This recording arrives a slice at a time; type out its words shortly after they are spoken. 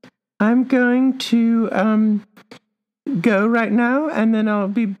I'm going to go right now, and then I'll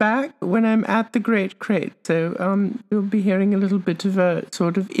be back when I'm at the Great Crate. So you'll be hearing a little bit of a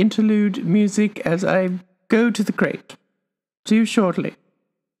sort of interlude music as I go to the crate. See you shortly.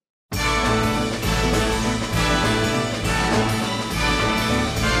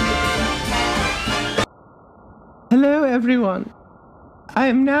 Hello, everyone. I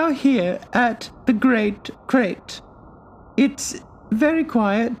am now here at the Great Crate. It's very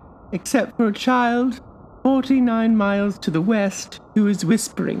quiet, except for a child 49 miles to the west who is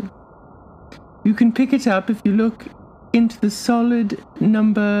whispering. You can pick it up if you look into the solid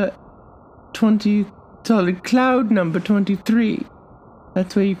cloud number 23.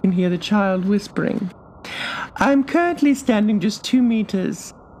 That's where you can hear the child whispering. I'm currently standing just 2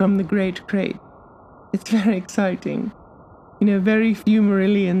 meters from the Great Crate. It's very exciting. You know, very few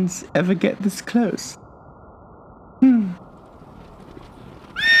Marillions ever get this close.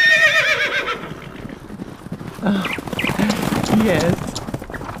 Oh, yes.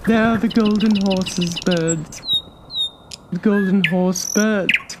 There are the golden horses birds. The golden horse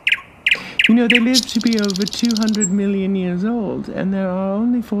birds. You know, they live to be over 200 million years old, and there are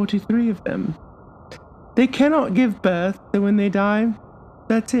only 43 of them. They cannot give birth, so when they die,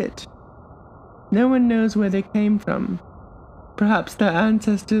 that's it. No one knows where they came from. Perhaps their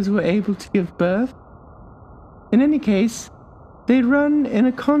ancestors were able to give birth. In any case, they run in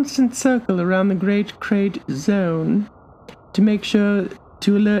a constant circle around the Great Crate zone to make sure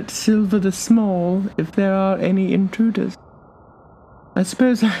to alert Silver the Small if there are any intruders. I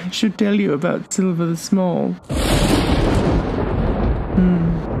suppose I should tell you about Silver the Small.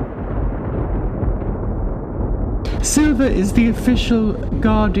 Silver is the official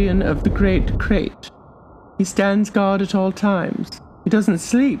guardian of the Great Crate. He stands guard at all times. He doesn't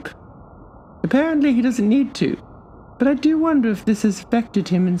sleep. Apparently he doesn't need to, but I do wonder if this has affected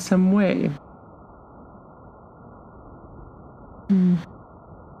him in some way. I'm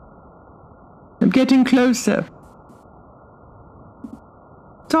getting closer.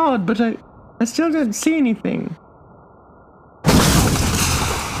 It's odd, but I still don't see anything.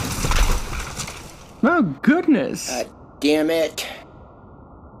 Oh, goodness. Damn it.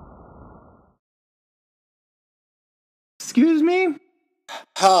 Excuse me?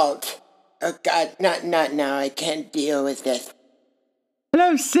 Halt. Oh, God, not now. I can't deal with this.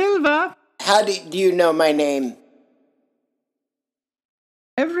 Hello, Silver. How do you know my name?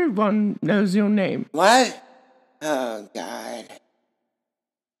 Everyone knows your name. What? Oh, God.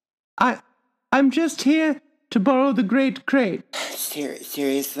 I'm just here to borrow the Great Crate.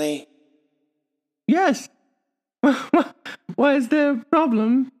 Seriously? Yes. Why, is there a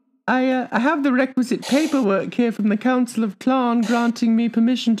problem? I have the requisite paperwork here from the Council of Clarn granting me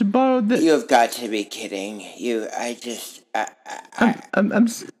permission to borrow the... You have got to be kidding.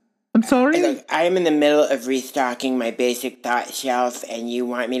 I'm sorry? Look, I am in the middle of restocking my basic thought shelf, and you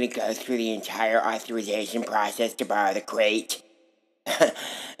want me to go through the entire authorization process to borrow the crate?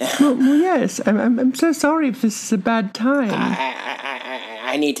 well, yes. I'm so sorry if this is a bad time.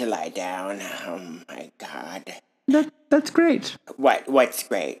 I need to lie down. Oh, my God. That's great. What's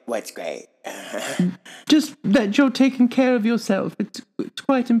great? Just that you're taking care of yourself. It's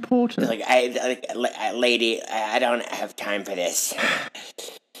quite important. Lady, I don't have time for this.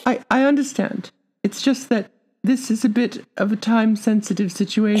 I understand. It's just that this is a bit of a time-sensitive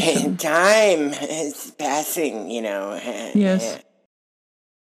situation. Time is passing, you know. Yes.